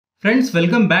Friends,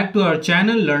 welcome back to our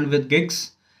channel Learn with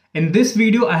Gigs. In this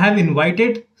video, I have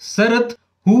invited Sarath,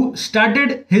 who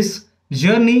started his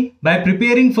journey by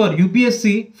preparing for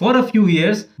UPSC for a few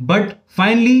years, but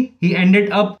finally he ended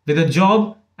up with a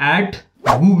job at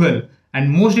Google.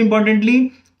 And most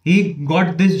importantly, he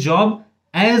got this job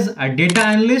as a data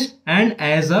analyst and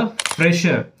as a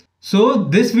fresher. So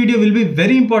this video will be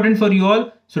very important for you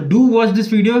all. So do watch this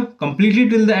video completely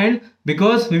till the end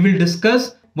because we will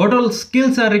discuss what all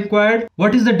skills are required,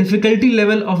 what is the difficulty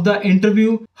level of the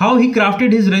interview, how he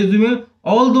crafted his resume.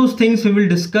 All those things we will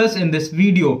discuss in this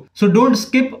video. So don't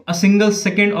skip a single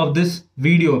second of this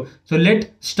video. So let's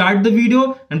start the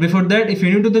video, and before that, if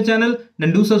you're new to the channel,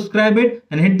 then do subscribe it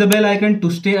and hit the bell icon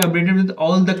to stay updated with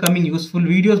all the coming useful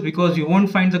videos, because you won't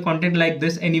find the content like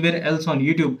this anywhere else on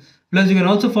YouTube. Plus you can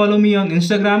also follow me on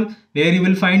Instagram, where you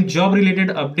will find job related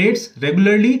updates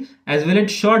regularly as well as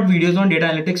short videos on data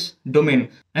analytics domain.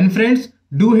 And friends,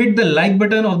 do hit the like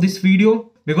button of this video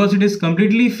because it is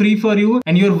completely free for you,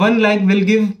 and your one like will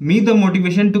give me the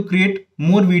motivation to create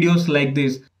more videos like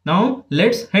this. Now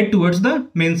let's head towards the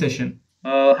main session.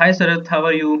 Hi Sarath, how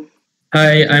are you?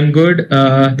 Hi, I'm good.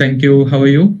 Thank you. How are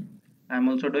you? I'm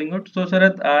also doing good. So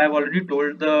Sarath, I've already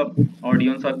told the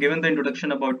audience or given the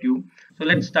introduction about you. So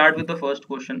let's start with the first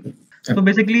question. So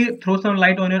basically, throw some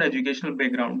light on your educational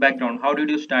background. How did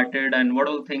you started and what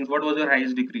all things? What was your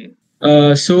highest degree?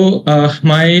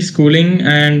 My schooling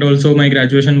and also my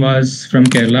graduation was from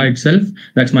Kerala itself.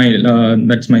 That's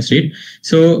my state.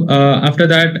 So after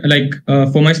that,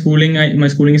 for my schooling, my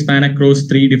schooling span across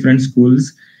three different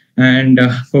schools. And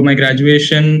for my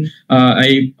graduation,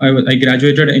 I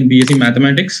graduated in BSc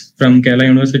Mathematics from Kerala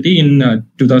University in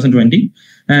 2020.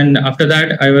 And after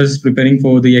that, I was preparing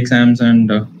for the exams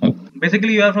and.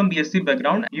 Basically, you are from BSc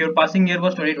background. Your passing year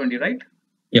was 2020, right?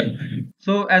 Yeah.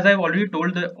 So as I've already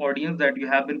told the audience that you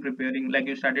have been preparing, like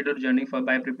you started your journey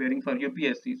by preparing for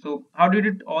UPSC. So how did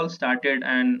it all started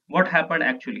and what happened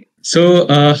actually? So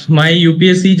my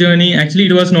UPSC journey, actually,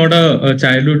 it was not a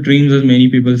childhood dreams as many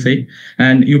people say,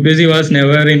 and UPSC was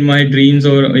never in my dreams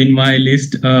or in my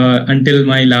list until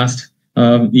my last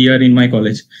year in my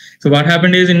college. So what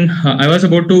happened is, I was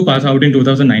about to pass out in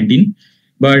 2019,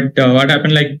 but what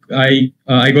happened, I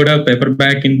got a paper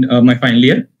back in my final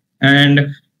year, and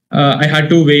I had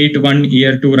to wait 1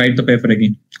 year to write the paper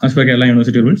again as per Kerala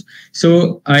University rules.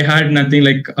 So I had nothing.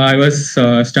 Like, I was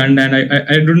stunned, and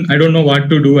I don't know what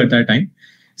to do at that time.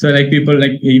 So people,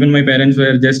 even my parents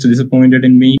were just disappointed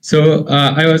in me. So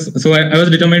I was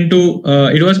determined to.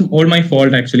 It was all my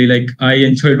fault actually. Like, I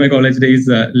enjoyed my college days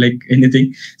like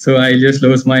anything. So I just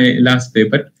lost my last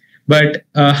paper. But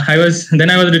I was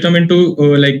determined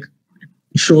to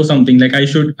show something. Like, I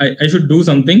should do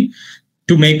something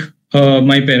to make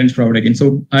my parents proud again.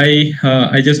 So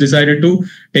I just decided to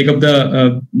take up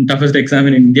the toughest exam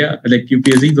in India, like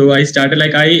UPSC. So I started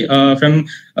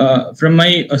from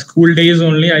my school days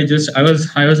only. I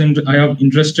have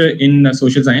interested in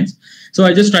social science, so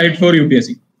I just tried for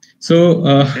UPSC. So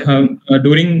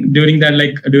during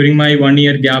that, during my 1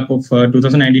 year gap of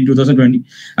 2019 2020,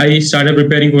 I started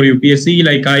preparing for UPSC.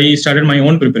 Like, I started my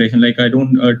own preparation. Like, I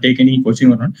don't take any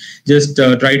coaching or not. Just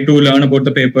try to learn about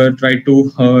the paper, try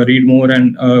to read more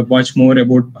and watch more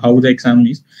about how the exam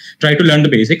is. Try to learn the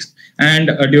basics. And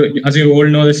as you all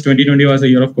know, this 2020 was a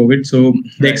year of COVID, so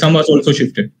the exam was also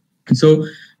shifted. So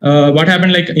what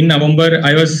happened, like in November,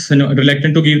 I was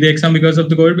reluctant to give the exam because of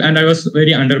the COVID, and I was very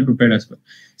underprepared as well.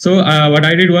 So what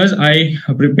I did was, I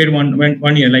prepared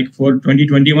one year, like for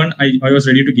 2021, I was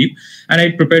ready to give, and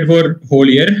I prepared for whole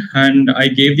year, and I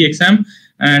gave the exam,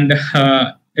 and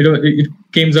it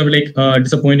came up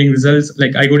disappointing results.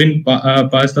 Like, I couldn't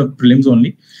pass the prelims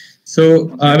only.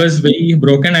 So I was very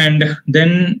broken, and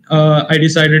then I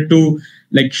decided to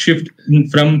shift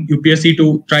from UPSC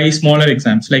to try smaller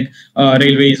exams like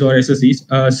railways or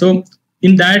SSCs. So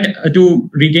in that,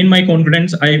 to regain my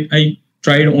confidence, I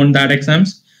tried on that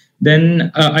exams.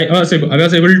 Then I was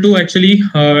able to actually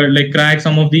crack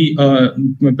some of the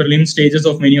prelim stages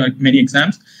of many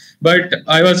exams, but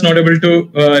I was not able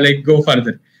to go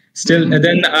further. Still,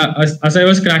 then as I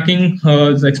was cracking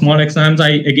small exams, I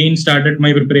again started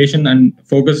my preparation and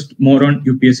focused more on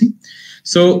UPSC.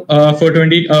 So for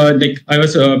 20, I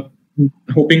was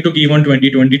hoping to give on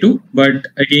 2022, but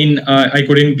again I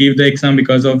couldn't give the exam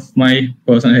because of my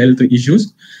personal health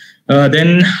issues.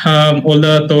 Then all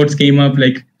the thoughts came up,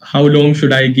 like, how long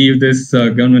should I give this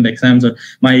government exams? Or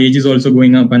my age is also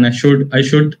going up, and I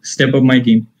should step up my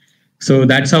game. So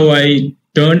that's how I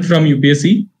turned from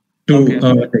UPSC to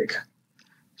tech.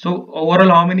 So overall,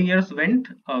 how many years went?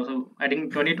 So I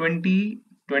think 2020,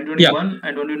 2021,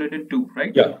 and 2022,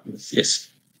 right? Yeah. Yes.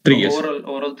 3 years.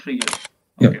 Overall 3 years.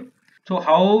 Yeah. Okay. So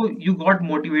how you got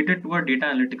motivated toward data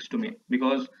analytics to me?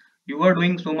 Because you were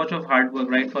doing so much of hard work,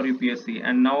 right, for UPSC,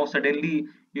 and now suddenly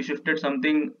you shifted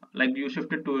something, like you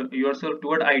shifted to yourself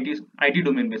toward IT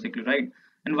domain basically, right?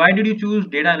 And why did you choose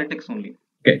data analytics only?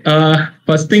 Okay.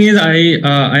 First thing is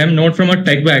I am not from a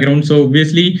tech background, so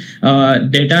obviously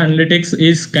data analytics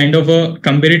is kind of a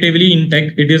comparatively in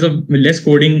tech. It is a less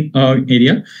coding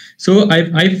area. So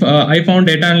I found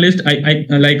data analyst I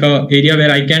like a area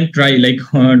where I can try like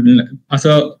as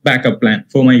a backup plan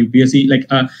for my UPSC. Like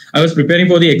I was preparing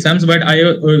for the exams, but I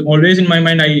always in my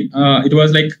mind it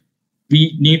was like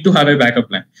we need to have a backup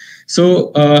plan.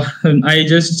 So I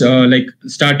just like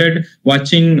started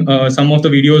watching some of the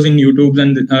videos in YouTube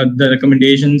and the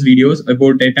recommendations videos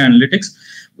about data analytics.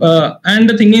 And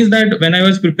the thing is that when I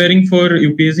was preparing for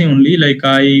UPSC only, like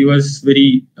I was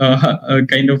very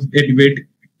kind of a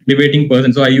debating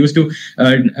person. So I used to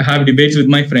have debates with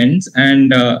my friends,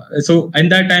 and so in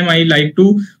that time I like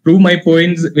to prove my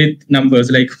points with numbers,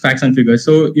 like facts and figures.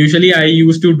 So usually I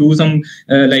used to do some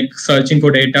like searching for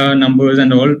data, numbers,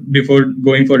 and all before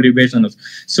going for debates and all.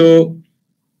 So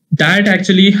that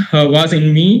actually was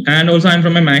in me, and also I'm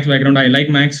from a max background. I like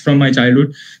max from my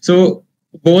childhood. So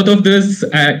both of this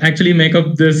actually make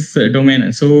up this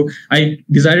domain. So I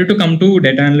decided to come to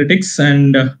data analytics,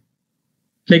 and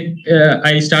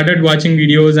I started watching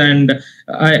videos, and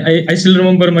I still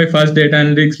remember my first data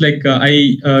analytics. Like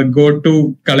I go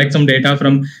to collect some data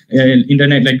from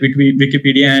internet, like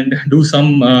Wikipedia, and do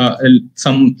some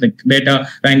like data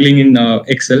wrangling in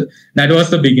Excel. That was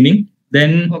the beginning.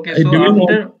 Then Okay, so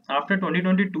after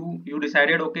 2022, you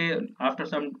decided, okay, after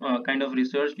some kind of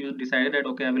research, you decided that,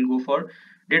 okay, I will go for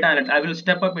data analytics. I will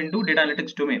step up into data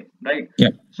analytics domain, right?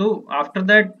 Yeah. So after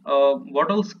that, what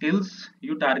all skills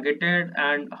you targeted,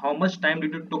 and how much time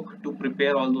did you took to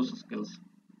prepare all those skills?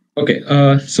 Okay,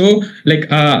 so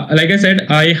like I said,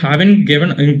 I haven't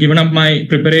given up my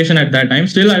preparation at that time.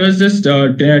 Still, I was just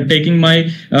taking my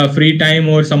free time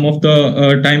or some of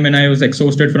the time when I was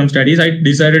exhausted from studies. I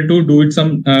decided to do it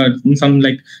some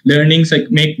like learnings, like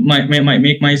make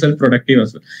myself productive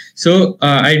as well. So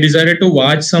I decided to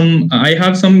watch some. I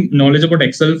have some knowledge about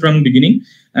Excel from beginning,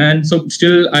 and so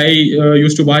still I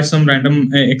used to watch some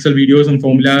random Excel videos and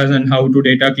formulas and how to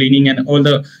data cleaning and all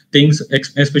the things,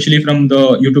 especially from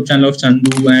the YouTube channel of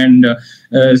Chandu and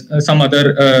some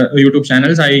other YouTube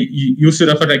channels. I used to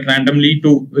refer like randomly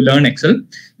to learn Excel.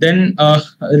 Then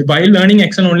while learning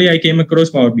Excel only, I came across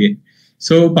Power BI.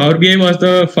 So Power BI was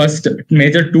the first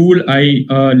major tool I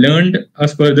learned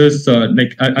as per this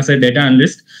as a data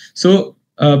analyst. So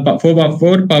for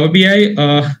Power BI,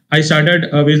 I started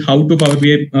with how to Power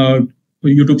BI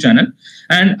YouTube channel,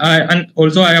 and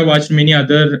also I have watched many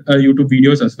other YouTube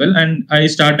videos as well, and I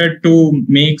started to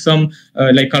make some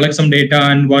collect some data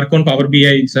and work on Power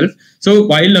BI itself. So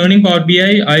while learning Power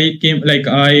BI,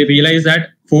 I realized that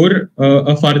for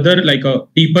a further like a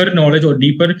deeper knowledge or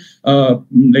deeper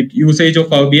usage of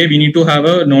Power BI, we need to have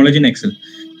a knowledge in Excel.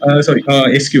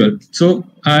 SQL. So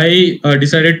I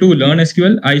decided to learn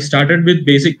SQL. I started with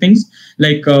basic things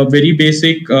like very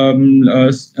basic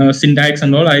syntax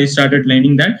and all. I started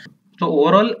learning that. So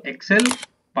overall, Excel,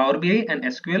 Power BI, and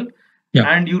SQL, yeah,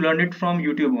 and you learned it from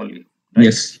YouTube only, right?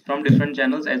 Yes, from different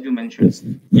channels, as you mentioned. Yes.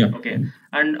 Yeah. Okay.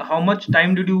 And how much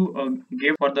time did you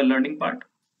give for the learning part?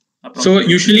 So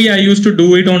usually I used to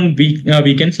do it on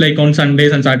weekends, like on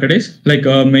Sundays and Saturdays. Like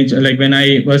when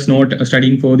I was not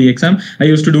studying for the exam, I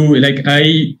used to do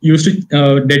I used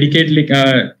to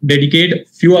dedicate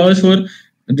few hours for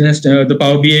just the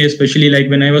Power BI, especially like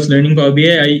when I was learning Power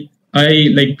BI.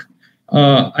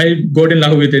 I got in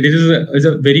love with it. It is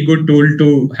a very good tool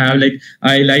to have. Like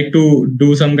I like to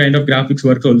do some kind of graphics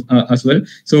work as well.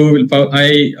 So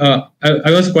I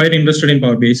was quite interested in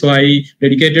Power BI. So I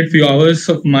dedicated few hours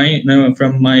of my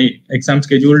from my exam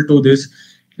schedule to this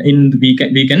in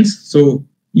weekends. So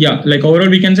yeah, like overall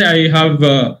we can say I have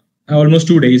almost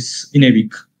 2 days in a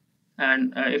week.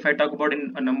 And if I talk about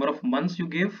in a number of months you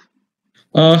gave?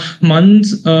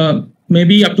 Months.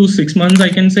 Maybe up to 6 months, I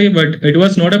can say, but it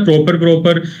was not a proper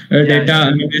data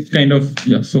analyst kind of.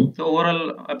 Yeah. So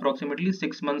overall, approximately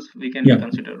 6 months we can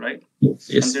consider, right? Yes.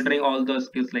 Considering all the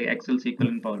skills like Excel, SQL,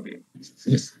 and Power BI.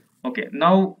 Yes. Okay.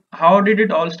 Now, how did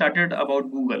it all started about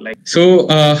Google? So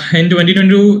in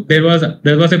 2022, there was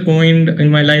a point in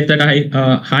my life that I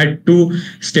had to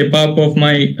step up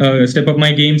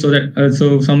my game, so that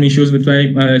so some issues with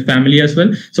my family as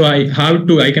well. So I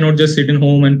cannot just sit in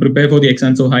home and prepare for the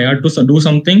exam. So I had to do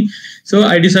something. So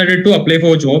I decided to apply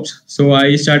for jobs. So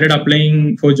I started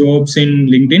applying for jobs in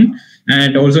LinkedIn.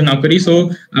 and also Naukri.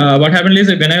 So what happened is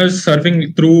that when I was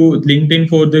surfing through LinkedIn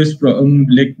for this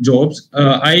like jobs,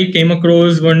 I came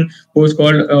across one post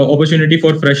called "Opportunity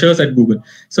for Freshers" at Google.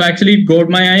 So actually, it got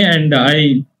my eye, and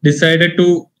I decided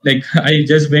to like I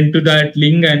just went to that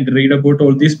link and read about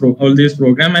all this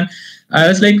program, and I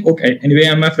was like, okay, anyway,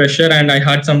 I'm a fresher, and I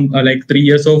had some like 3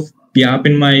 years of gap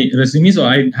in my resume, so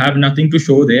I have nothing to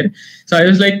show there. So I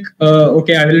was like,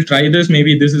 okay, I will try this.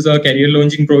 Maybe this is a career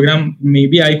launching program.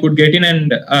 Maybe I could get in,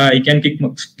 and I can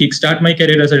kickstart my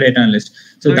career as a data analyst.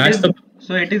 So that's the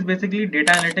so it is basically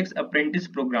data analytics apprentice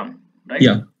program, right?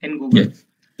 yeah In Google.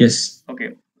 yes.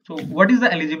 Okay. So what is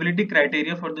the eligibility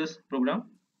criteria for this program?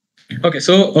 Okay,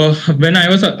 so when I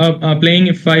was applying,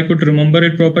 if I could remember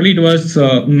it properly, it was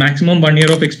maximum 1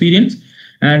 year of experience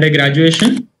and a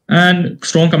graduation and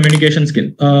strong communication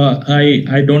skill.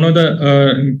 I don't know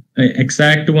the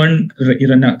exact one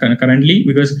currently,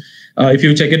 because if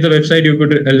you check at the website, you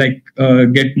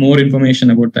could get more information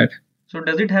about that. So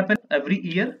does it happen every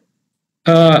year?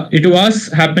 It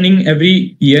was happening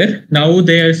every year. Now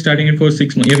they are starting it for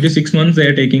 6 months. Every 6 months they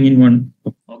are taking in one.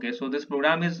 Okay, so this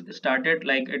program is started,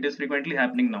 like it is frequently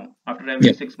happening now after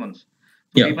every 6 months.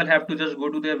 So people have to just go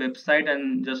to their website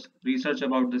and just research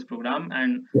about this program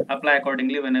and apply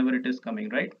accordingly whenever it is coming,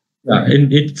 right? Yeah,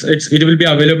 it will be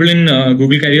available in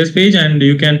Google Careers page, and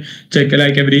you can check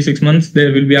like every 6 months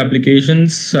there will be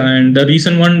applications. And the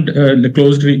recent one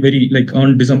closed very like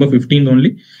on December 15th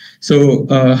only. So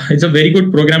it's a very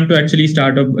good program to actually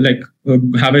start up, like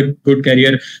have a good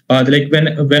career path. Like when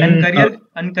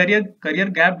career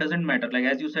gap doesn't matter. Like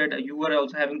as you said, you were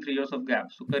also having 3 years of gap,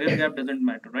 so career gap doesn't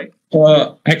matter, right?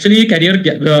 Actually, career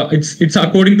gap, it's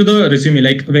according to the resume.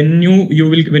 Like when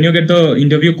you get the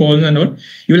interview calls and all,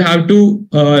 you will have to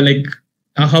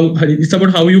how it's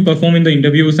about how you perform in the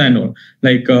interviews and all.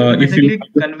 Like if you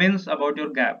convince about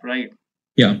your gap, right?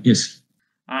 Yeah. Yes.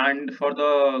 And for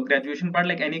the graduation part,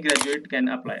 like any graduate can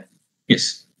apply.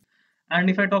 Yes. And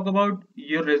if I talk about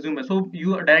your resume, so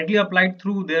you directly applied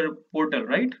through their portal,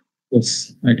 right?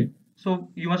 Yes, I did. So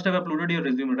you must have uploaded your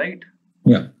resume, right?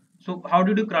 Yeah. So how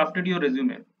did you crafted your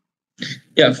resume?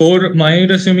 Yeah, for my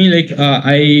resume, like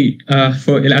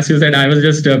for as you said, I was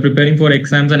just preparing for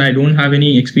exams and I don't have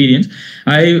any experience.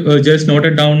 I just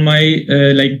noted down my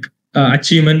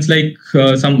achievements, like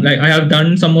I have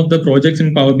done some of the projects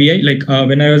in Power BI. Like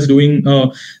when I was doing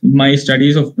my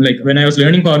studies of when I was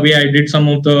learning Power BI, I did some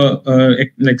of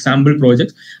the sample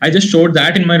projects. I just showed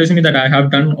that in my resume that I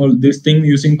have done all this thing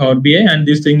using Power BI and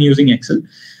this thing using Excel.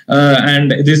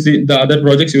 And the other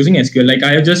projects using SQL. Like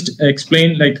I have just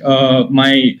explained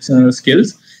my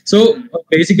skills. So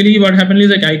basically, what happened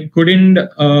is I couldn't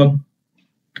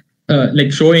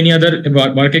show any other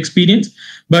work experience,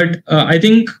 but I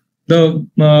think the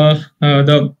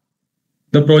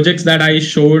projects that I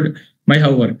showed might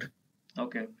have worked.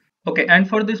 Okay. And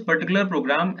for this particular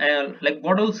program,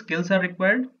 what all skills are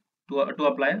required to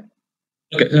apply?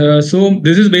 Okay, so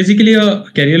this is basically a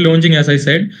career launching, as I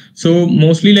said. So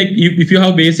mostly, if you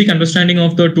have basic understanding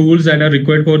of the tools that are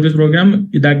required for this program,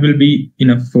 that will be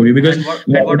enough for you. Because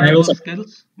what are those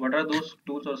skills? What are those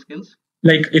tools or skills?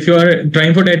 Like if you are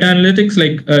trying for data analytics,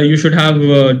 you should have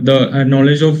the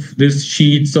knowledge of this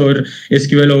sheets or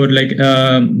SQL or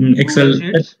Excel.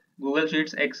 Google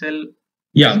Sheets, Excel,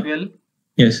 yeah. SQL.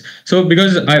 Yes. So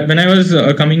because when I was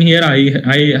coming here,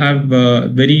 I have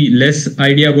very less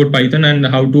idea about Python and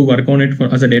how to work on it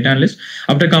as a data analyst.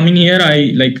 After coming here,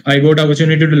 I got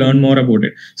opportunity to learn more about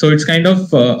it. So it's kind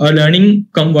of a learning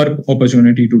come work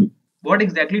opportunity to do. What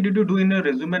exactly did you do in your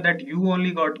resume that your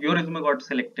resume got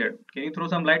selected? Can you throw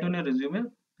some light on your resume?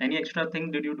 Any extra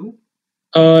thing did you do?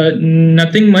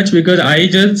 Nothing much, because I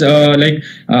just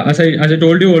as I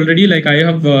told you already, I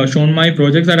have shown my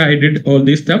projects that I did all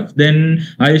this stuff. Then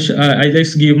I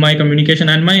just give my communication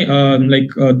and my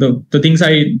the things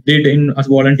I did as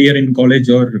volunteer in college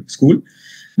or school.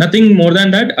 Nothing more than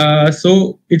that.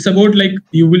 So it's about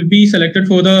you will be selected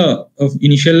for the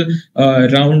initial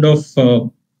round of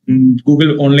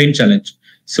Google online challenge.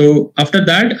 So after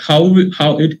that, how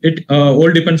it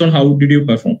all depends on how did you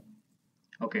perform.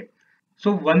 Okay.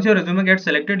 So once your resume gets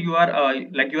selected, you are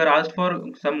you are asked for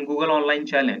some Google online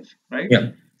challenge, right?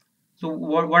 Yeah. So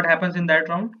what happens in that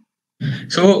round?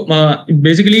 So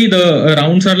basically the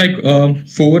rounds are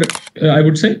four, I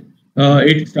would say.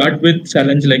 It starts with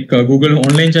challenge Google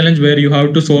online challenge, where you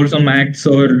have to solve some maths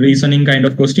or reasoning kind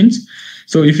of questions.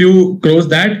 So if you close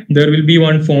that, there will be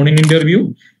one phone in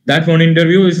interview. That phone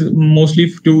interview is mostly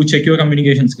to check your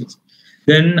communication skills.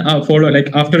 Then follow, like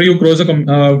after you cross a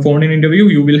phone in interview,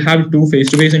 you will have 2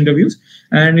 face-to-face interviews.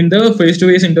 And in the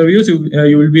face-to-face interviews,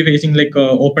 you will be facing like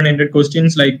open-ended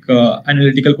questions, like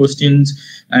analytical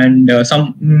questions, and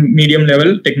some medium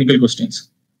level technical questions.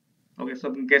 Okay,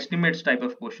 so guesstimates type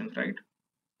of questions, right?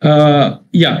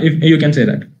 Yeah, if you can say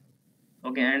that.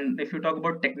 Okay, and if you talk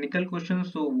about technical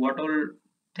questions, so what all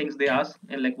things they ask,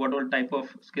 and like what all type of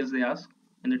skills they ask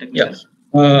in the Yeah. technical?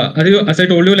 As I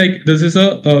told you, like this is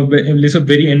a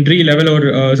very entry level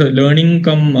or so learning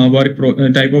come work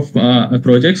type of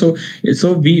project.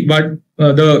 So we, but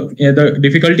the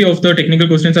difficulty of the technical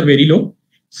questions are very low.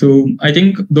 So I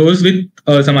think those with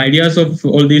some ideas of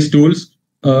all these tools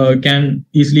can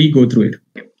easily go through it.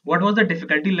 Okay. What was the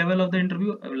difficulty level of the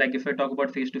interview? Like if I talk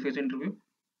about face-to-face interview.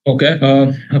 Okay.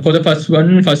 For the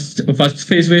first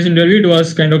face-to-face interview, it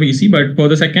was kind of easy, but for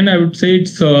the second, I would say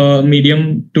it's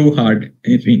medium to hard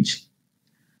in range.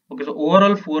 Okay, so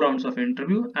overall 4 rounds of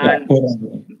interview, Yeah, and 4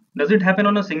 rounds. does it happen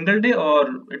on a single day or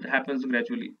it happens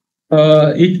gradually?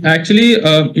 It actually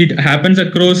it happens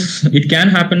across. It can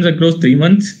happen across 3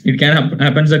 months. It can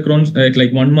happens across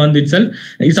like 1 month itself.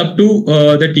 It's up to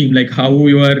the team, like how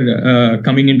you are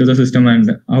coming into the system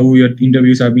and how your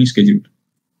interviews are being scheduled.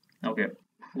 Okay.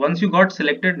 Once you got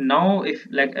selected, now if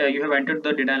like you have entered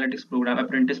the data analytics program,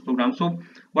 apprentice program. So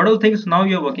what all things now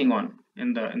you're working on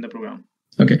in the program?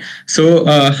 Okay, so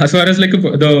as far as like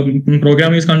the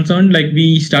program is concerned, like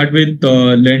we start with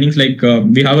learnings. Like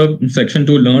we have a section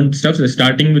to learn stuff. So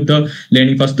starting with the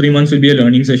learning, first 3 months will be a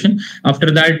learning session.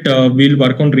 After that, we'll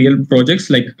work on real projects.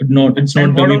 Like not, it's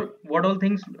And not the. what all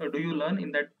things do you learn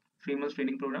in that 3 months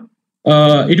training program?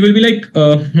 It will be like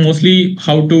mostly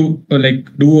how to like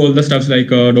do all the stuffs like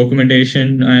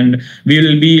documentation, and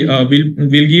we'll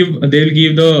give they'll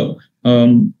give the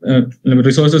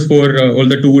resources for all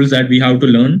the tools that we have to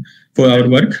learn for our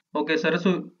work. Okay, sir.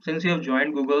 So since you have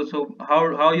joined Google, so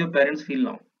how your parents feel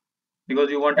now?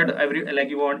 Because you wanted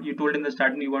you told in the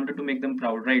starting you wanted to make them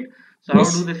proud, right? So how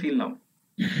do Yes. they feel now?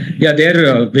 Yeah,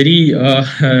 they're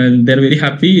very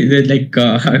happy. They're like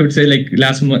I would say like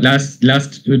last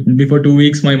before 2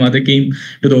 weeks, my mother came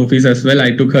to the office as well.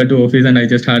 I took her to office and I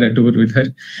just had a tour with her.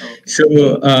 Okay.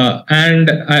 So and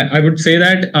I would say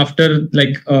that after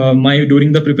like my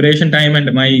during the preparation time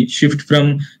and my shift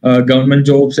from government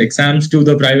jobs exams to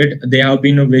the private, they have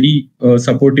been a very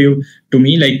supportive to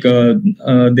me. Like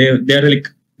they're like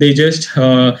they just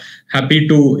happy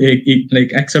to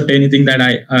like accept anything that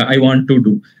I want to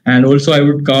do. And also I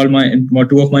would call my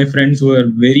two of my friends who are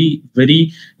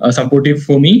very supportive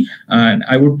for me, and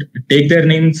I would take their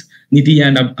names, Niti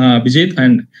and Bijit,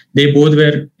 and they both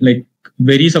were like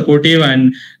very supportive.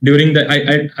 And during the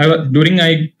I during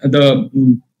I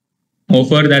the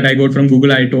offer that I got from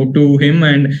Google, I talked to him,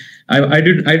 and I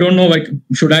don't know, like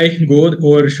should I go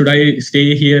or should I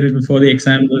stay here for the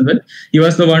exams as well. He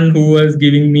was the one who was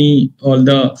giving me all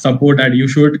the support that you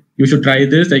should try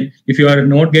this. Like if you are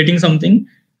not getting something,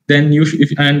 then you should,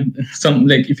 if and some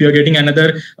like if you're getting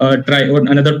another try or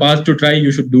another path to try,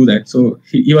 you should do that. So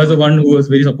he was the one who was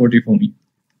very supportive for me.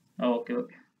 Okay,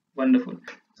 okay, wonderful.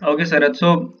 Okay, Sarath.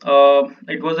 So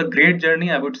it was a great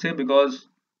journey, I would say, because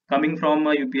coming from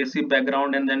a UPSC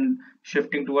background and then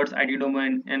shifting towards IT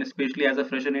domain, and especially as a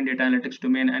fresher in data analytics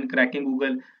domain and cracking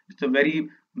Google, it's a very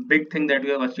big thing that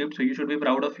you have achieved. So you should be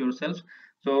proud of yourself.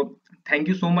 So thank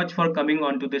you so much for coming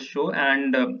on to this show,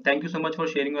 and thank you so much for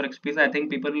sharing your experience. I think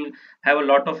people will have a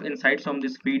lot of insights from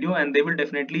this video, and they will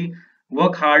definitely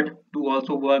work hard to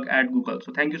also work at Google.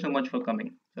 So thank you so much for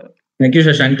coming, sir. Thank you,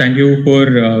 Shashank. Thank you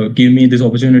for giving me this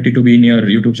opportunity to be in your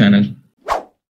YouTube channel.